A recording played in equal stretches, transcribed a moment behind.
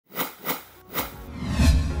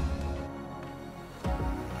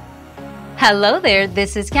Hello there,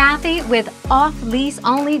 this is Kathy with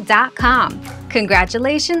OffleaseOnly.com.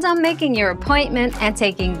 Congratulations on making your appointment and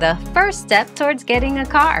taking the first step towards getting a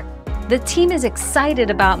car. The team is excited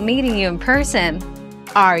about meeting you in person.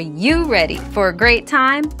 Are you ready for a great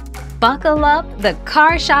time? Buckle up, the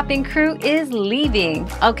car shopping crew is leaving.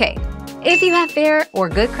 Okay, if you have fair or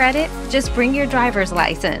good credit, just bring your driver's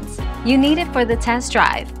license. You need it for the test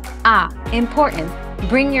drive. Important,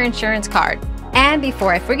 bring your insurance card. And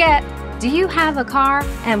before I forget, do you have a car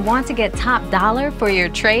and want to get top dollar for your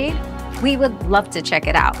trade? We would love to check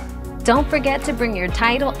it out. Don't forget to bring your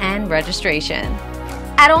title and registration.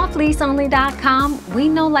 At OffleaseOnly.com, we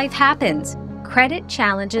know life happens. Credit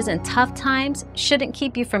challenges and tough times shouldn't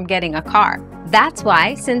keep you from getting a car. That's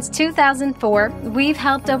why, since 2004, we've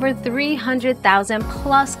helped over 300,000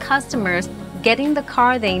 plus customers getting the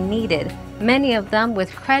car they needed, many of them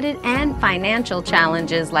with credit and financial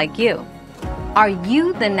challenges like you. Are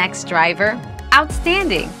you the next driver?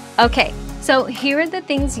 Outstanding! Okay, so here are the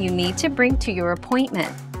things you need to bring to your appointment.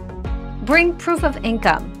 Bring proof of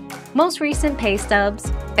income, most recent pay stubs,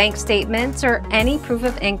 bank statements, or any proof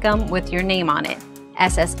of income with your name on it,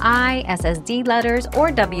 SSI, SSD letters,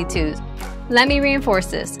 or W-2s. Let me reinforce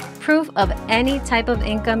this, proof of any type of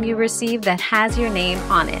income you receive that has your name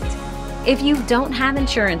on it. If you don't have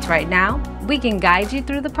insurance right now, we can guide you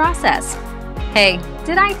through the process. Hey,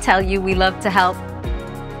 did I tell you we love to help?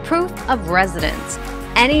 Proof of residence,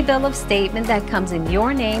 any bill of statement that comes in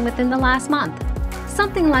your name within the last month.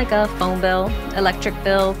 Something like a phone bill, electric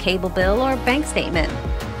bill, cable bill, or bank statement.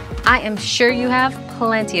 I am sure you have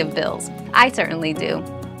plenty of bills. I certainly do.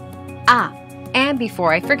 And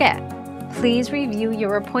before I forget, please review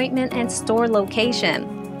your appointment and store location.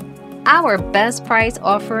 Our best price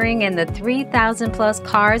offering and the 3,000 plus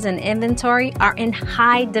cars in inventory are in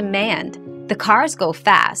high demand. The cars go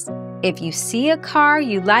fast. If you see a car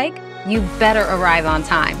you like, you better arrive on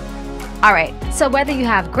time. All right, so whether you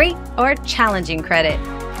have great or challenging credit,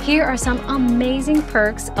 here are some amazing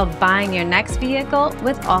perks of buying your next vehicle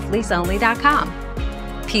with OffleaseOnly.com.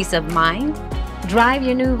 Peace of mind. Drive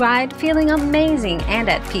your new ride feeling amazing and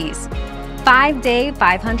at peace. 5-day,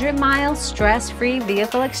 500-mile stress-free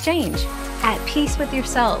vehicle exchange. At peace with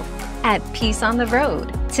yourself. At peace on the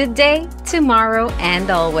road. Today, tomorrow, and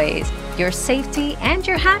always. Your safety and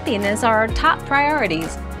your happiness are our top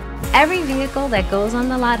priorities. Every vehicle that goes on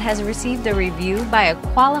the lot has received a review by a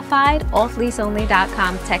qualified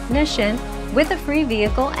OffleaseOnly.com technician with a free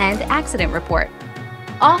vehicle and accident report.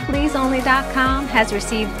 OffleaseOnly.com has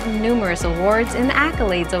received numerous awards and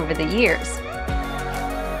accolades over the years.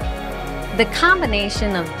 The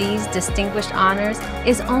combination of these distinguished honors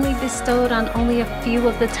is only bestowed on only a few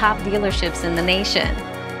of the top dealerships in the nation,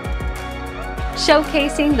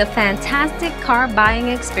 showcasing the fantastic car buying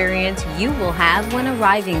experience you will have when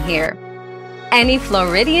arriving here. Any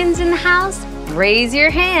Floridians in the house? Raise your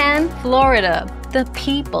hand. Florida, the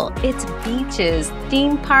people, its beaches,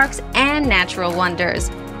 theme parks, and natural wonders.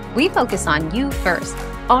 We focus on you first,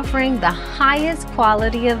 offering the highest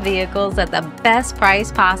quality of vehicles at the best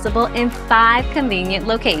price possible in 5 convenient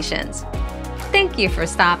locations. Thank you for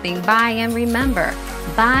stopping by, and remember,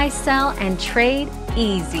 buy, sell, and trade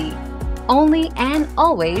easy. Only and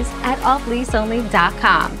always at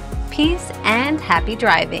OffleaseOnly.com. Peace and happy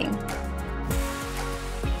driving.